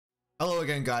Hello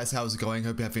again, guys. How's it going?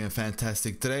 Hope you're having a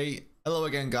fantastic day. Hello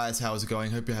again, guys. How's it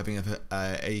going? Hope you're having a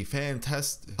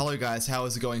fantastic. Hello, guys. How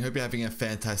is it going? Hope you're having a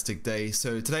fantastic day.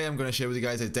 So today I'm going to share with you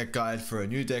guys a deck guide for a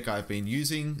new deck I've been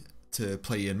using to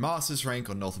play in Masters rank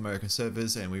on North American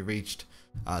servers, and we reached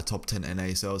top 10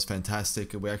 NA, so it was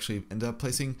fantastic. We actually ended up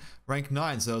placing rank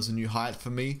 9, so that was a new height for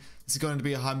me. This is going to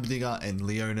be a Heimerdinger and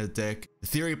Leona deck. The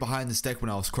theory behind this deck when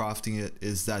I was crafting it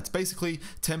is that basically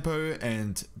tempo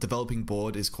and developing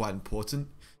board is quite important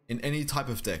in any type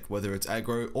of deck, whether it's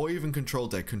aggro or even control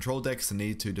deck. Control decks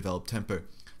need to develop tempo.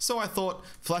 So I thought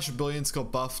Flash of Brilliance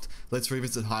got buffed, let's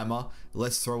revisit Heimer,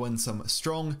 let's throw in some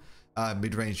strong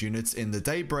mid-range units. In the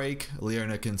Daybreak,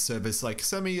 Leona can serve as like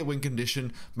semi-win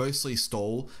condition, mostly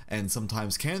stall, and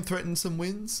sometimes can threaten some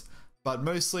wins, but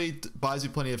mostly buys you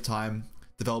plenty of time,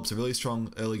 develops a really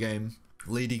strong early game,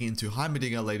 leading into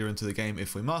Heimerdinger later into the game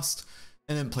if we must,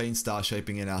 and then playing star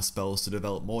shaping in our spells to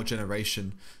develop more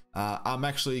generation. I'm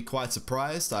actually quite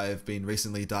surprised. I have been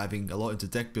recently diving a lot into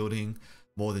deck building,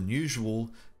 more than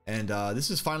usual, and this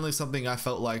is finally something I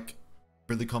felt like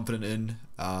really confident in,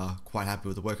 quite happy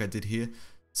with the work I did here.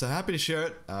 So happy to share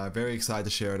it, very excited to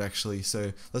share it actually.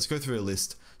 So let's go through a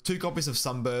list. 2 copies of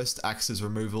Sunburst acts as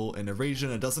removal in a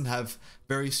region. It doesn't have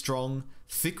very strong,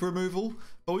 thick removal,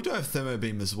 but we do have Thermo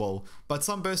Beam as well. But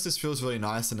Sunburst just feels really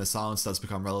nice, and the silence does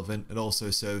become relevant. It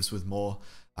also serves with more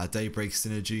Daybreak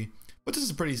synergy. But this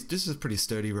is a pretty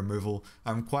sturdy removal.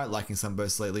 I'm quite liking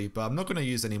Sunburst lately, but I'm not going to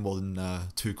use any more than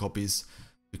 2 copies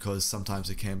because sometimes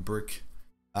it can brick.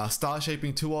 Star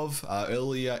Shaping 2 of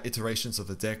earlier iterations of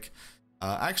the deck.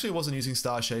 I actually wasn't using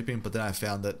Star Shaping, but then I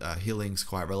found that healing's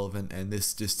quite relevant, and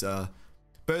this just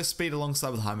burst speed alongside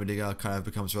with Heimerdinger kind of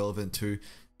becomes relevant too.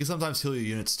 You can sometimes heal your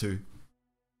units too.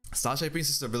 Star Shaping is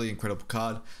just a really incredible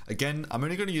card. Again, I'm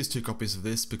only going to use 2 copies of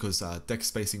this because deck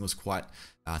spacing was quite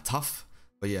tough.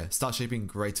 But yeah, Star Shaping,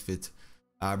 great fit.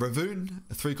 Ravoon,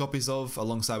 3 copies of,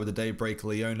 alongside with the Daybreak,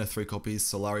 Leona, 3 copies,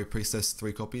 Solari Priestess,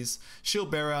 3 copies,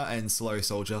 Shield Bearer, and Solari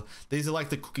Soldier. These are like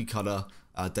the cookie cutter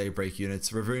Daybreak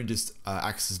units. Ravoon just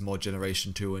acts as more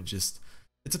generation too, and just,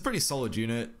 it's a pretty solid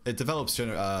unit. It develops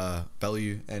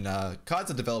value, and cards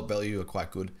that develop value are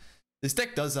quite good. This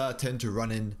deck does tend to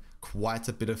run in quite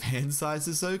a bit of hand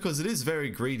sizes though, because it is very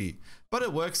greedy, but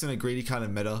it works in a greedy kind of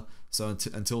meta. So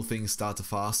until things start to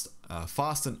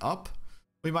fasten up,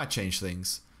 we might change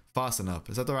things. Fasten up,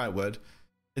 is that the right word?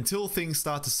 Until things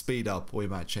start to speed up, we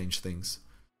might change things.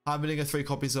 Heimerdinger, 3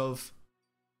 copies of.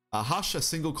 Hush, a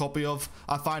single copy of.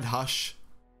 I find Hush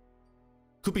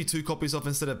could be 2 copies of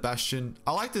instead of Bastion.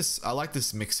 I like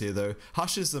this mix here though.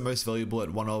 Hush is the most valuable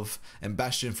at 1 of, and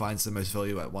Bastion finds the most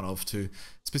value at 1 of too.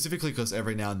 Specifically because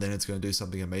every now and then it's going to do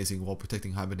something amazing while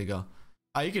protecting Heimerdinger.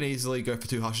 You can easily go for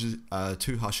 2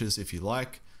 Hushes if you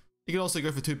like. You can also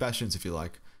go for 2 Bastions if you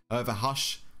like. However,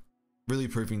 Hush really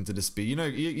proving to just be,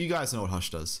 you guys know what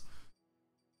Hush does.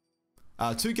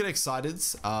 2 Get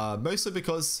Exciteds, mostly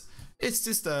because it's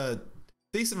just a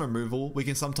decent removal. We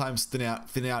can sometimes thin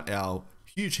out our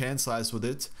huge hand size with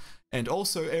it, and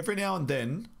also every now and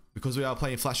then, because we are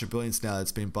playing Flash of Brilliance now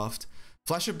that's been buffed,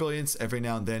 Flash of Brilliance every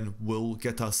now and then will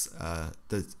get us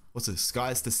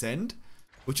Sky's Descend,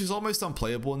 which is almost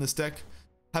unplayable in this deck.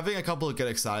 Having a couple of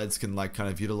Get Exciteds can like kind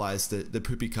of utilize the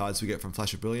poopy cards we get from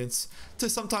Flash of Brilliance to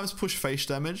sometimes push face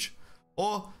damage,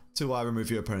 or to remove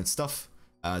your opponent's stuff.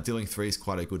 Dealing 3 is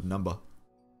quite a good number.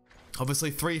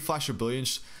 Obviously 3 Flash of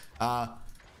Brilliance.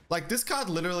 Like this card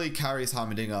literally carries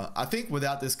Heimerdinger. I think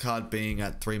without this card being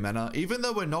at 3 mana, even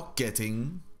though we're not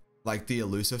getting like the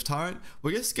elusive tyrant,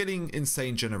 we're just getting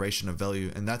insane generation of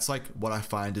value, and that's like what I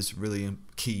find is really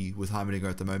key with Heimerdinger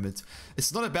at the moment.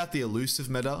 It's not about the elusive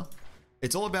meta.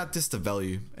 It's all about just the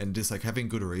value and just like having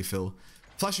good refill.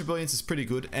 Flash of Brilliance is pretty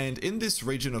good, and in this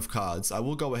region of cards, I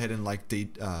will go ahead and like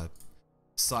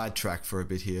sidetrack for a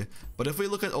bit here. But if we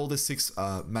look at all the 6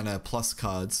 mana plus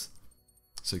cards,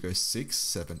 so go 6,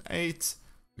 7, 8,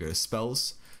 we go to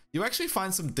spells, you actually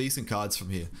find some decent cards from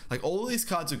here. Like all of these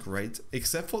cards are great,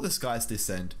 except for the Sky's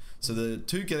Descent. So the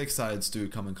 2 Get Exciteds do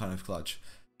come in kind of clutch.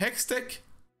 Hex deck,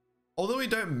 although we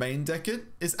don't main deck it,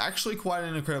 is actually quite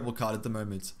an incredible card at the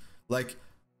moment. Like,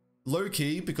 low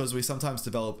key, because we sometimes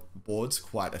develop boards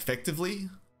quite effectively.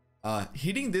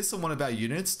 Hitting this on one of our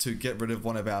units to get rid of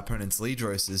one of our opponent's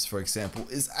Leadroses, for example,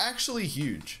 is actually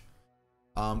huge.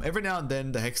 Every now and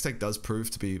then, the Hex deck does prove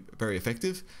to be very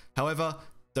effective. However,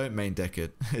 don't main deck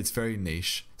it. It's very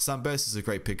niche. Sunburst is a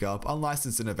great pickup.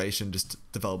 Unlicensed Innovation just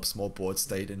develops more board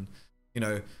state and,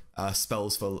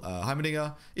 spells for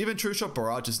Heimerdinger. Even True Shot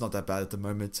Barrage is not that bad at the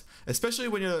moment, especially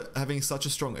when you're having such a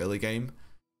strong early game.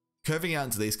 Curving out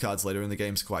into these cards later in the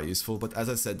game is quite useful, but as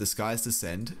I said, Disguise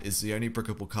Descend is the only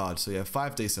brickable card, so you have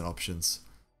 5 decent options.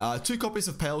 2 copies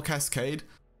of Pale Cascade.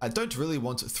 I don't really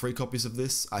want 3 copies of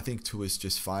this. I think 2 is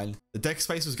just fine. The deck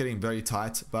space was getting very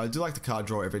tight, but I do like the card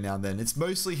draw every now and then. It's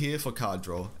mostly here for card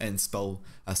draw and spell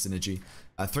synergy.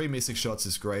 3 Mystic Shots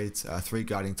is great, 3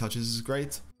 Guiding Touches is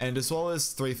great, and as well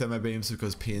as 3 Thermo Beams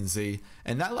because P and Z,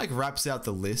 and that like wraps out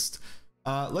the list.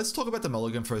 Let's talk about the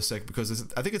Mulligan for a sec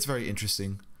because I think it's very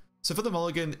interesting. So for the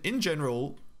Mulligan, in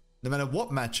general, no matter what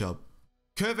matchup,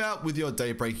 curve out with your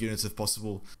Daybreak units if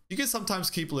possible. You can sometimes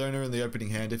keep Leona in the opening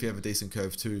hand if you have a decent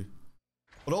curve too.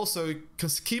 But also,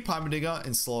 keep Heimerdinger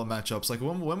in slower matchups. Like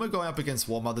when we're going up against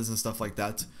War Mothers and stuff like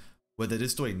that, where they're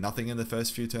just doing nothing in the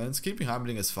first few turns, keeping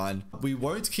Heimerdinger is fine. We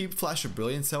won't keep Flash of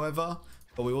Brilliance, however,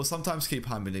 but we will sometimes keep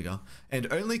Heimerdinger.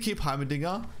 And only keep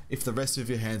Heimerdinger if the rest of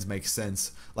your hands make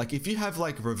sense. Like if you have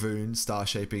like Ravoon, Star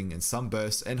Shaping, and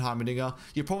Sunburst and Heimerdinger,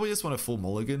 you probably just want a full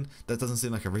Mulligan. That doesn't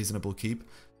seem like a reasonable keep.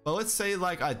 But let's say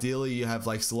like ideally you have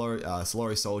like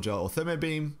Solari Soldier or Thermo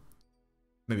Beam,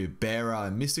 maybe Bearer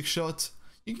and Mystic Shot.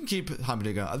 You can keep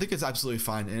Heimerdinger. I think it's absolutely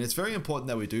fine, and it's very important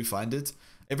that we do find it.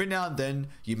 Every now and then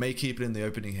you may keep it in the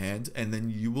opening hand, and then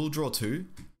you will draw 2.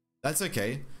 That's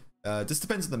okay. Just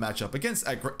depends on the matchup. Against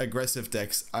aggressive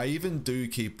decks, I even do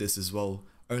keep this as well,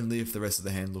 only if the rest of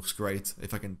the hand looks great.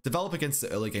 If I can develop against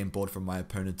the early game board from my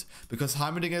opponent, because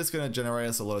Heimerdinger is going to generate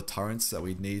us a lot of turrets that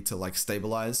we need to like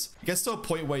stabilize. It gets to a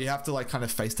point where you have to like kind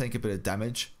of face tank a bit of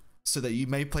damage, so that you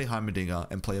may play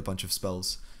Heimerdinger and play a bunch of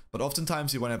spells. But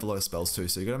oftentimes you won't have a lot of spells too,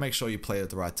 so you got to make sure you play it at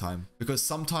the right time. Because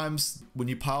sometimes when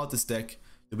you pile out this deck,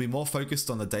 you'll be more focused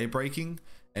on the Daybreaking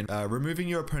and removing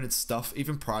your opponent's stuff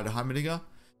even prior to Heimerdinger.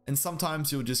 And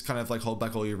sometimes you'll just kind of like hold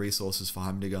back all your resources for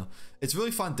Heimerdinger. It's a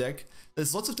really fun deck.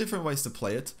 There's lots of different ways to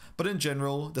play it, but in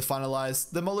general,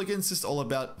 the Mulligan's just all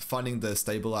about finding the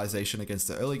stabilization against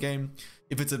the early game.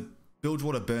 If it's a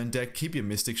Bilgewater burn deck, keep your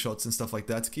Mystic Shots and stuff like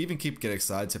that. Even keep Get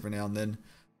Excited every now and then.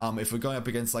 If we're going up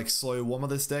against like slow War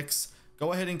Mothers decks,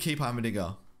 go ahead and keep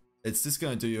Heimerdinger. It's just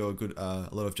going to do you a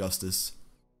lot of justice.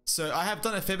 So I have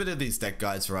done a fair bit of these deck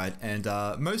guides, right? And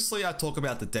mostly I talk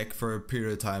about the deck for a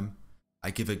period of time. I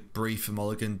give a brief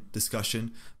Mulligan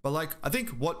discussion, but like I think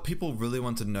what people really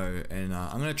want to know, and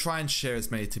I'm gonna try and share as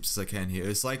many tips as I can here,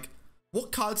 is like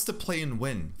what cards to play and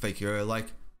when, Fake Hero.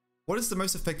 Like what is the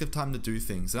most effective time to do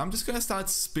things? And I'm just gonna start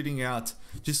spitting out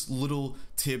just little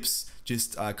tips,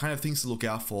 just kind of things to look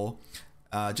out for,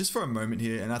 just for a moment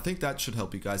here, and I think that should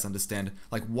help you guys understand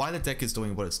like why the deck is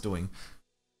doing what it's doing.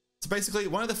 So basically,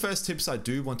 one of the first tips I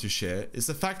do want to share is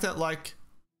the fact that like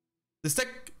this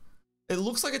deck, it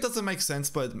looks like it doesn't make sense,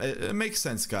 but it makes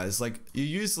sense, guys. Like you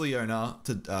use Leona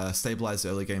to stabilize the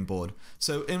early game board.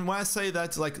 So when I say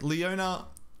that, like Leona,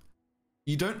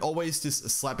 you don't always just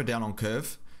slap it down on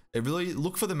curve. It really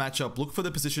look for the matchup, look for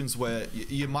the positions where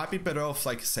you might be better off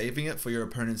like saving it for your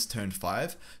opponent's turn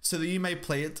 5, so that you may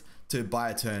play it to buy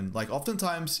a turn. Like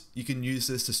oftentimes you can use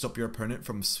this to stop your opponent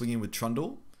from swinging with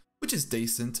Trundle, which is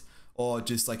decent, or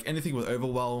just like anything with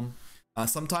Overwhelm.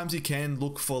 Sometimes you can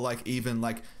look for like even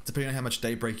like depending on how much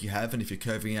Daybreak you have, and if you're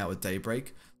curving out with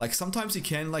Daybreak, like sometimes you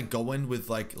can like go in with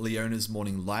like Leona's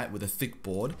Morning Light with a thick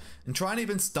board and try and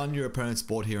even stun your opponent's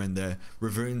board here and there.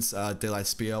 Ravoon's Daylight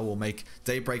Spear will make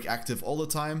Daybreak active all the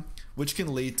time, which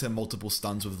can lead to multiple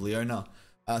stuns with Leona.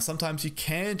 Sometimes you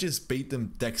can just beat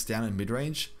them decks down in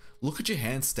mid-range. Look at your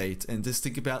hand state and just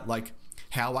think about like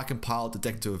how I can pile the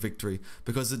deck to a victory,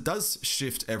 because it does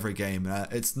shift every game.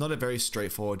 It's not a very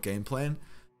straightforward game plan,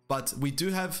 but we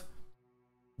do have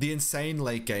the insane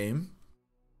late game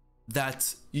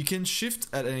that you can shift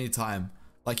at any time.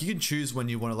 Like you can choose when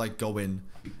you want to like go in,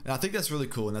 and I think that's really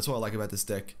cool, and that's what I like about this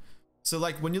deck. So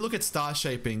like when you look at Star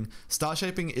Shaping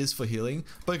is for healing,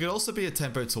 but it could also be a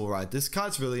tempo tool, right? This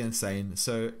card's really insane.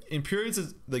 So in periods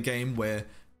of the game where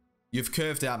you've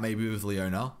curved out maybe with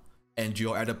Leona, and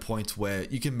you're at a point where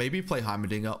you can maybe play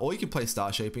Heimerdinger or you can play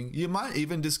Star Shaping, you might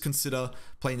even just consider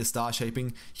playing the Star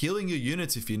Shaping, healing your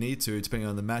units if you need to, depending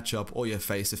on the matchup, or your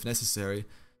face if necessary,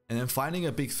 and then finding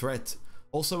a big threat.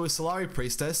 Also with Solari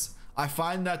Priestess, I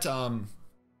find that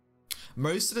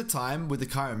most of the time with the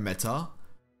current meta,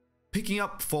 picking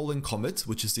up Fallen Comet,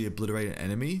 which is the obliterated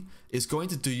enemy, is going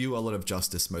to do you a lot of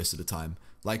justice most of the time.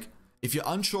 Like if you're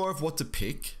unsure of what to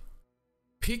pick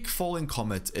Fallen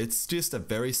Comet. It's just a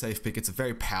very safe pick. It's a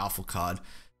very powerful card,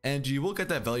 and you will get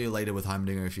that value later with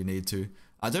Heimerdinger if you need to.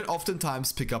 I don't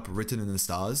oftentimes pick up Written in the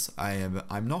Stars.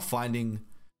 I'm not finding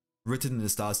Written in the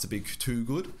Stars to be too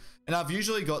good, and I've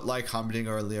usually got like Heimerdinger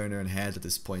or Leona in hand at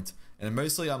this point, and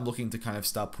mostly I'm looking to kind of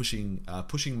start pushing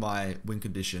my win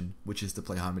condition, which is to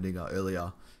play Heimerdinger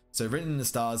earlier. So Written in the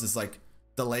Stars is like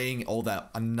delaying all that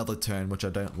another turn, which I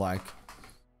don't like.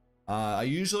 I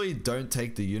usually don't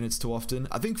take the units too often.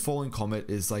 I think Falling Comet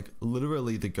is like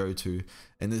literally the go-to,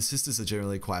 and the sisters are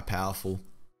generally quite powerful.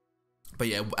 But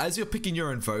yeah, as you're picking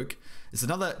your Invoke, it's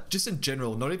another, just in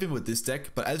general, not even with this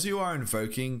deck, but as you are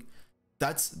invoking,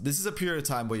 this is a period of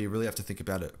time where you really have to think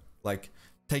about it. Like,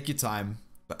 take your time,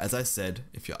 but as I said,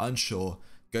 if you're unsure,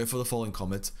 go for the Falling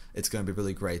Comet. It's going to be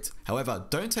really great. However,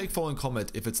 don't take Falling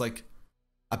Comet if it's like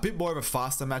a bit more of a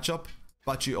faster matchup,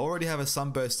 but you already have a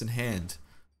Sunburst in hand.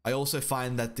 I also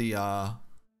find that the,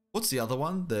 what's the other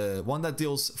one? The one that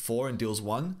deals 4 and deals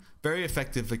 1, very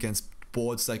effective against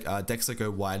boards like decks that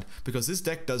go wide, because this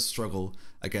deck does struggle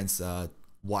against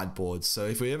wide boards. So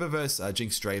if we ever verse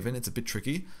Jinx Draven, it's a bit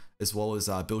tricky, as well as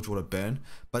Bilgewater Burn,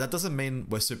 but that doesn't mean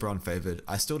we're super unfavored.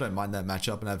 I still don't mind that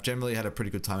matchup, and I've generally had a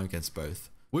pretty good time against both.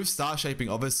 With Star Shaping,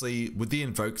 obviously, with the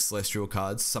invoked Celestial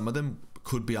cards, some of them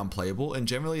could be unplayable, and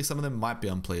generally some of them might be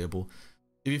unplayable.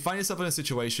 If you find yourself in a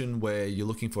situation where you're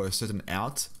looking for a certain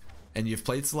out, and you've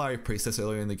played Solari Priestess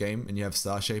earlier in the game, and you have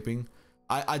Star Shaping,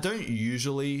 I don't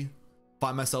usually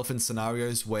find myself in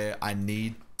scenarios where I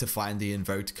need to find the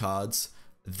invoked cards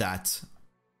that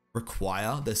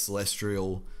require the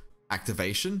Celestial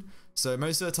activation. So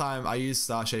most of the time I use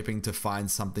Star Shaping to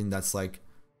find something that's like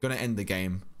gonna end the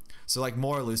game. So like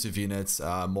more elusive units,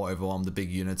 more overwhelm the big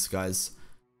units, guys.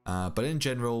 But in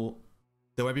general,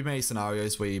 there won't be many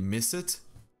scenarios where you miss it.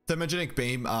 Thermogenic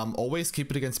Beam, always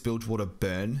keep it against Bilgewater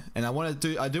Burn. And I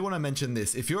do want to mention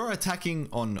this. If you're attacking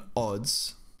on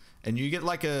odds and you get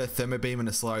like a Thermo Beam and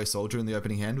a Solari Soldier in the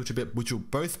opening hand, which will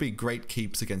both be great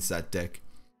keeps against that deck.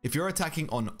 If you're attacking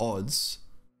on odds,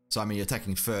 so I mean you're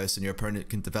attacking first and your opponent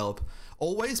can develop,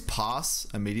 always pass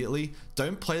immediately.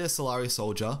 Don't play the Solari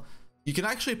Soldier. You can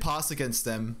actually pass against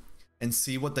them and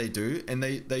see what they do, and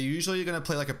they're usually going to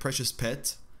play like a Precious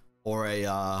Pet or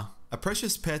a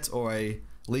Precious Pet or a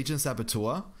Legion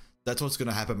Saboteur. That's what's going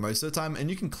to happen most of the time, and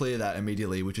you can clear that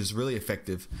immediately, which is really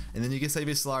effective. And then you can save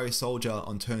your Solari Soldier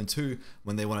on turn 2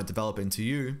 when they want to develop into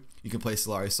you. You can play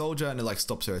Solari Soldier and it like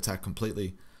stops their attack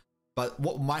completely. But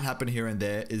what might happen here and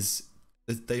there is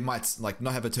they might like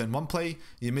not have a turn 1 play,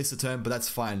 you miss a turn, but that's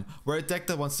fine. We're a deck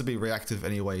that wants to be reactive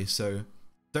anyway, so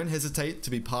don't hesitate to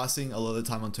be passing a lot of the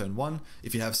time on turn 1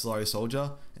 if you have Solari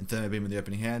Soldier and Thermo Beam in the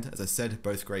opening hand. As I said,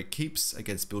 both great keeps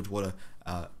against Bilgewater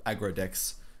aggro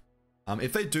decks.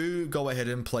 If they do go ahead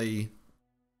and play,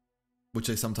 which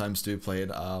they sometimes do play it,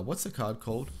 what's the card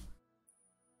called?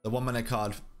 The 1-mana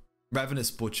card, Ravenous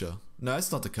Butcher. No,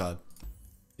 it's not the card.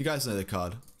 You guys know the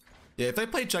card. Yeah, if they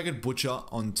play Jagged Butcher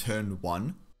on turn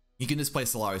 1, you can just play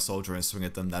Solari Soldier and swing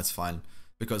at them, that's fine.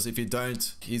 Because if you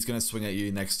don't, he's going to swing at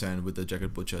you next turn with the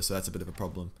Jagged Butcher, so that's a bit of a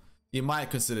problem. You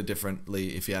might consider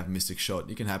differently if you have Mystic Shot.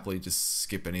 You can happily just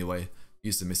skip anyway,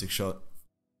 use the Mystic Shot.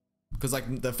 Because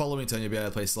like the following turn you'll be able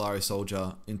to play Solari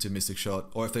Soldier into Mystic Shot,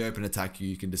 or if they open attack you,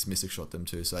 you can just Mystic Shot them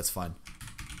too, so that's fine.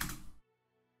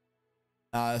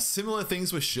 Similar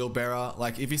things with Shield Bearer,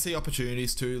 like if you see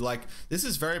opportunities to, like this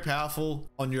is very powerful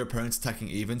on your opponent's attacking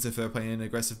evens if they're playing an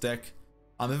aggressive deck.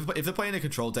 If they're playing a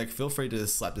control deck, feel free to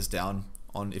just slap this down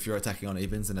on if you're attacking on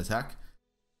evens and attack.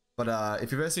 But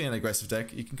if you're versing an aggressive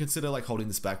deck, you can consider like holding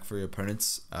this back for your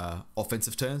opponent's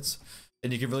offensive turns,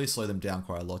 and you can really slow them down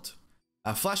quite a lot.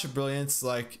 Flash of Brilliance,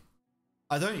 like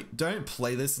I don't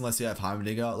play this unless you have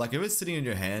Heimerdinger. Like if it's sitting in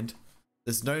your hand,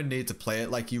 there's no need to play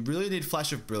it. Like you really need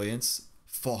Flash of Brilliance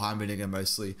for Heimerdinger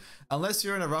mostly. Unless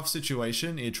you're in a rough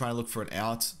situation and you're trying to look for an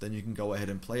out, then you can go ahead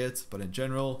and play it. But in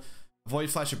general, avoid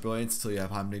Flash of Brilliance until you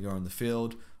have Heimerdinger on the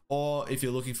field. Or if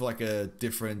you're looking for like a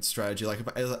different strategy, like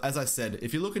as I said,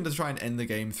 if you're looking to try and end the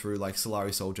game through like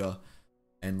Solari Soldier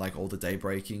and like all the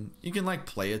Daybreaking, you can like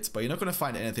play it, but you're not going to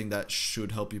find anything that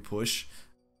should help you push.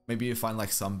 Maybe you find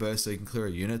like Sunburst so you can clear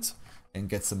a unit and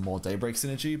get some more Daybreak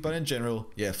synergy. But in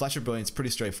general, yeah, Flash of Brilliance pretty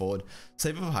straightforward.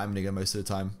 Save it for Heimerdinger most of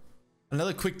the time.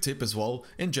 Another quick tip as well,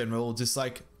 in general, just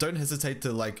like don't hesitate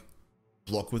to like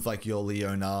block with like your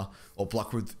Leona or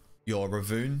block with your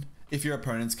Ravoon if your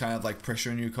opponent's kind of like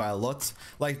pressuring you quite a lot.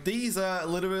 Like these are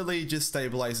literally just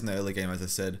stabilized in the early game, as I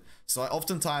said. So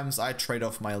oftentimes I trade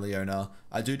off my Leona,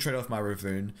 I do trade off my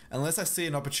Ravoon, unless I see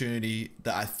an opportunity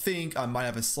that I think I might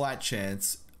have a slight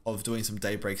chance of doing some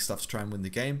Daybreak stuff to try and win the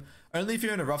game. Only if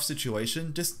you're in a rough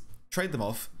situation, just trade them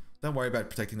off. Don't worry about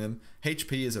protecting them.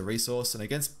 HP is a resource, and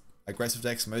against aggressive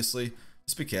decks mostly,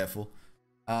 just be careful.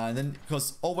 And then,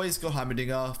 because always got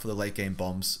Heimerdinger for the late game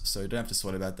bombs, so don't have to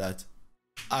sweat about that.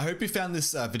 I hope you found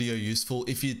this video useful.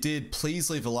 If you did, please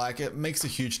leave a like. It makes a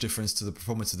huge difference to the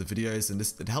performance of the videos, and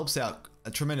it helps out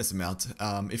a tremendous amount.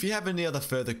 If you have any other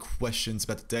further questions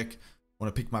about the deck,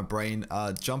 want to pick my brain,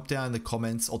 jump down in the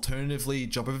comments. Alternatively,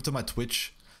 jump over to my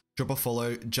Twitch, drop a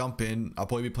follow, jump in. I'll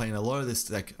probably be playing a lot of this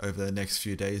deck over the next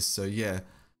few days. So yeah,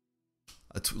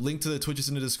 link to the Twitch is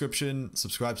in the description.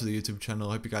 Subscribe to the YouTube channel.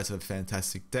 I hope you guys have a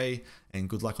fantastic day and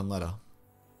good luck on ladder.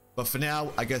 But for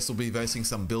now, I guess we'll be versing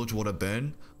some Bilgewater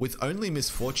Burn with only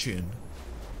Misfortune.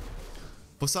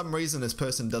 For some reason, this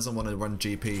person doesn't want to run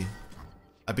GP.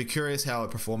 I'd be curious how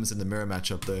it performs in the mirror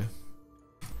matchup though.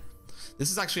 This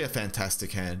is actually a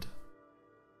fantastic hand.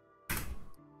 I'm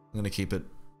gonna keep it.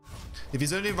 If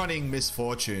he's only running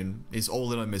Misfortune, he's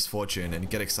all in on Misfortune, and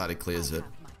Get Excited clears it.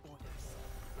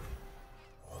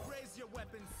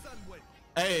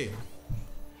 Hey!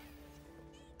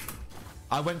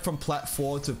 I went from plat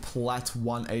 4 to plat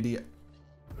 180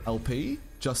 LP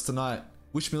just tonight.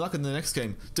 Wish me luck in the next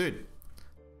game. Dude,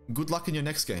 good luck in your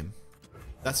next game.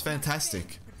 That's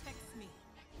fantastic.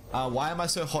 Why am I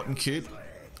so hot and cute?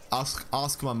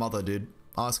 Ask my mother, dude.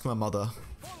 Ask my mother.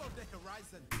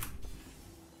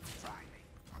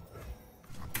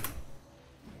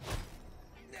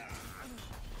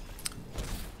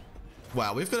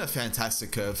 Wow, we've got a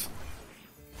fantastic curve.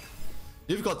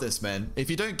 You've got this, man. If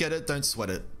you don't get it, don't sweat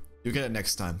it. You'll get it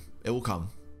next time. It will come.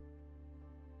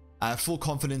 I have full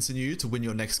confidence in you to win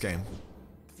your next game.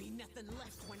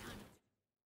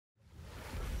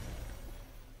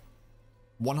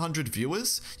 100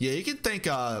 viewers? Yeah, you can thank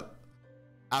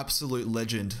absolute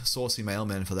legend Saucy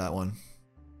Mailman for that one.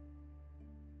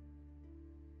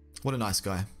 What a nice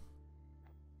guy.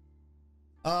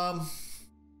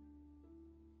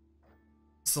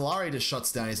 Solari just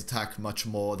shuts down his attack much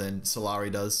more than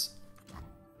Solari does.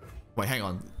 Wait, hang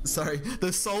on. Sorry.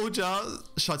 The soldier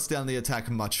shuts down the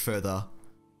attack much further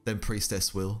than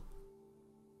Priestess will.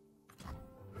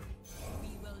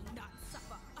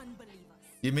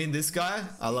 You mean this guy?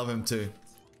 I love him too.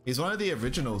 He's one of the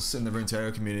originals in the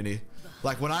Runeterra community.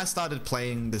 Like when I started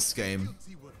playing this game,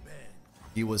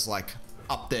 he was like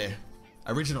up there.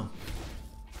 Original.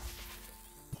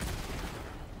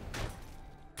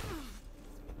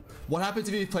 What happens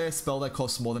if you play a spell that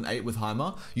costs more than 8 with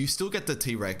Heimer? You still get the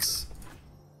T-Rex.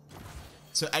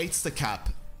 So 8's the cap.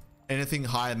 Anything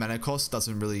higher mana cost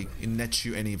doesn't really net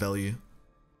you any value.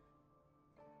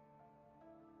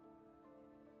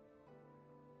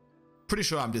 Pretty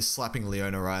sure I'm just slapping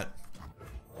Leona, right?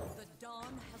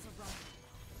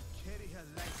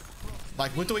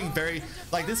 Like we're doing very...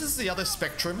 Like this is the other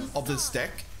spectrum of this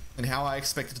deck and how I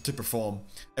expect it to perform.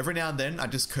 Every now and then I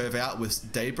just curve out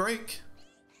with Daybreak.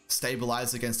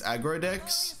 Stabilize against aggro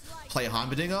decks, play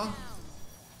Heimerdinger,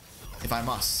 if I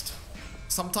must.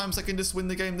 Sometimes I can just win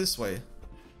the game this way.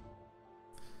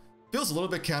 Feels a little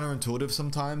bit counterintuitive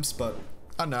sometimes, but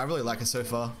I don't know, I really like it so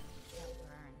far.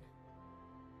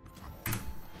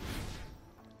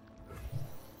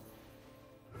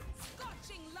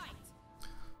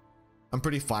 I'm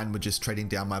pretty fine with just trading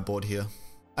down my board here.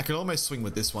 I can almost swing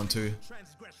with this one too.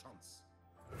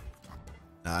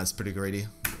 Nah, it's pretty greedy.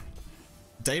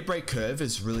 Daybreak curve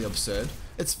is really absurd.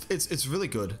 It's really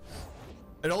good.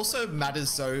 It also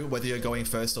matters though whether you're going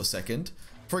first or second.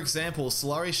 For example,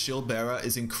 Solari's Shield Bearer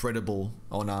is incredible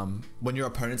on when your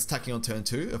opponent's attacking on turn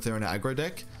 2 if they're in an aggro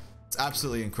deck. It's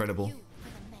absolutely incredible.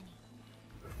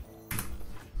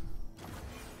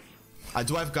 I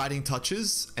do have Guiding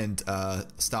Touches and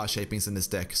Star Shapings in this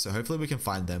deck, so hopefully we can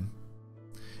find them.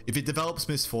 If it develops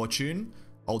Misfortune,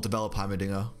 I'll develop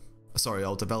Heimerdinger. Sorry,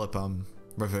 I'll develop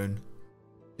Ravun.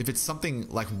 If it's something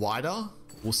like wider,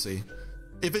 we'll see.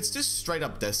 If it's just straight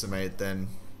up Decimate, then...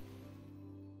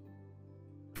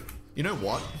 You know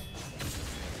what?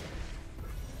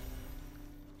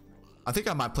 I think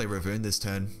I might play Ravun this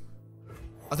turn.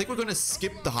 I think we're going to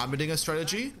skip the Heimerdinger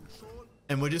strategy,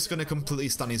 and we're just going to completely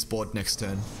stun his board next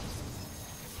turn.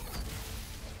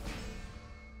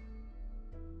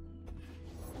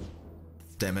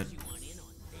 Damn it.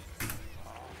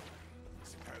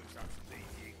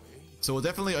 So we'll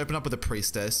definitely open up with a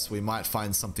Priestess. We might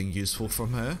find something useful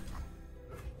from her.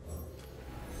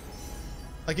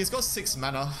 Like he's got 6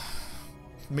 mana.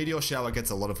 Meteor Shower gets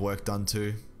a lot of work done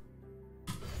too.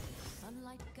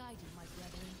 Sunlight guide you, my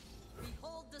brethren.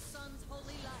 Behold the sun's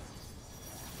holy light.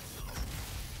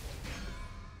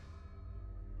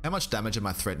 How much damage am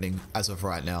I threatening as of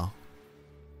right now?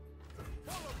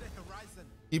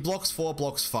 He blocks 4,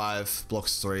 blocks 5,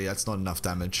 blocks 3. That's not enough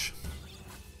damage.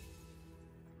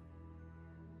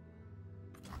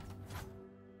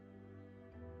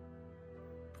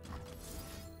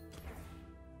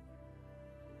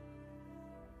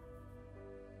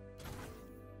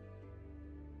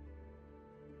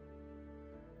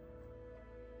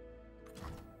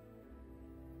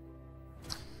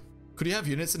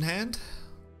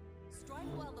 Strike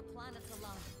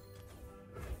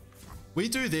We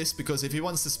do this because if he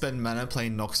wants to spend mana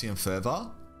playing Noxian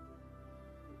Fervor,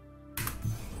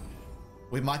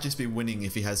 we might just be winning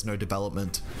if he has no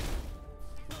development.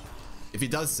 If he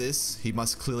does this, he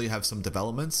must clearly have some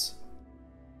developments.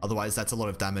 Otherwise, that's a lot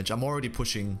of damage. I'm already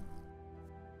pushing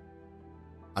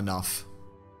enough.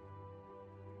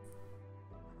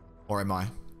 Or am I?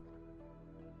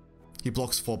 He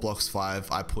blocks 4, blocks 5.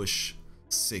 I push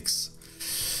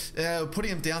 6. Yeah,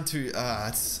 putting him down to...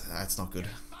 that's not good.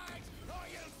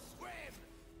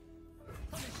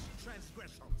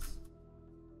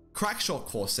 Crackshot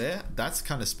Corsair. That's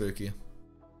kind of spooky.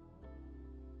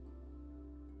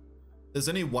 There's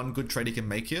only one good trade he can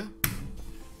make here.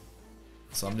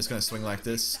 So I'm just going to swing like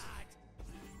this.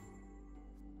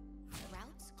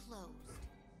 Routes closed.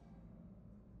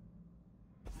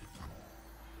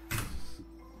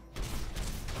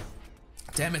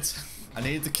 Damn it. I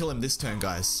needed to kill him this turn,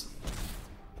 guys.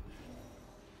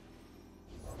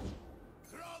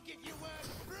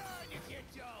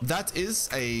 That is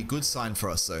a good sign for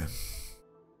us, though.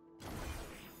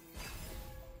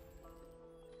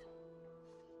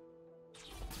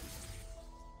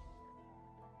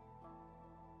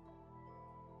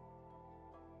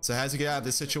 So how to get out of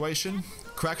this situation?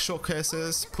 Crackshot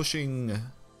Curses pushing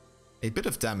a bit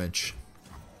of damage.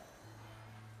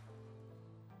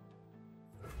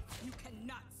 You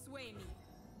cannot sway me.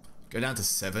 Go down to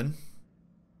 7.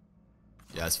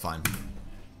 Yeah, it's fine.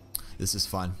 This is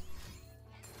fine.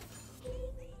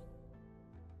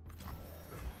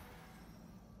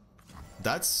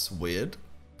 That's weird.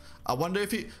 I wonder if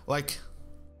he, like...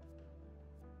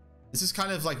 This is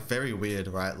kind of like very weird,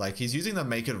 right? Like he's using the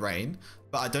Make It Rain,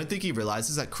 but I don't think he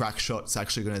realizes that Crackshot's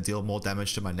actually going to deal more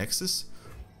damage to my Nexus.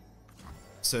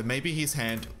 So maybe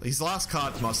his last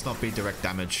card must not be direct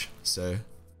damage. So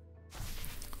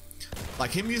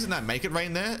like him using that Make It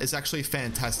Rain there is actually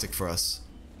fantastic for us.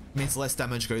 It means less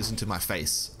damage goes into my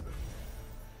face.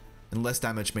 And less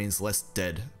damage means less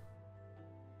dead.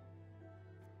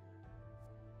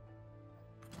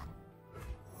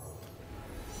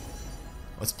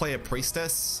 Let's play a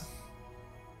Priestess.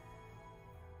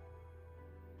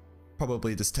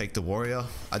 Probably just take the Warrior.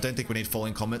 I don't think we need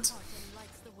Falling Comet.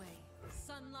 Lights the way.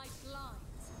 Sunlight blinds.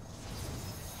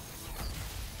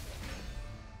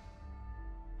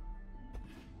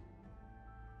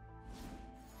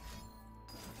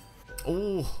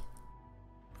 Oh.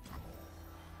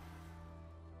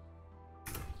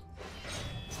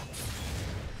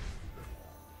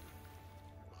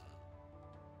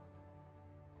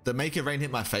 The Make It Rain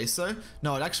hit my face though?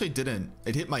 No, it actually didn't.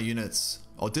 It hit my units.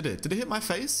 Oh, did it? Did it hit my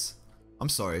face? I'm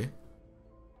sorry.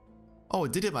 Oh,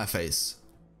 it did hit my face.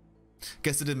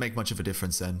 Guess it didn't make much of a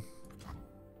difference then.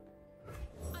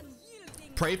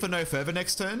 Pray for no Fervor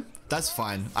next turn? That's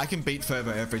fine. I can beat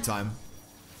Fervor every time.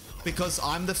 Because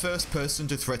I'm the first person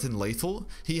to threaten lethal,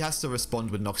 he has to respond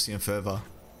with Noxian Fervor.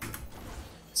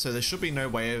 So there should be no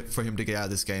way for him to get out of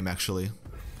this game actually.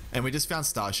 And we just found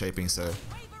Star Shaping, so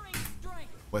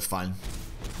we're fine.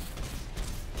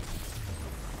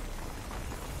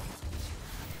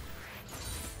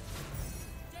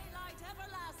 Daylight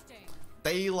everlasting.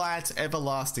 Daylight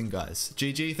everlasting, guys.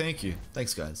 GG, thank you.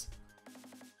 Thanks, guys.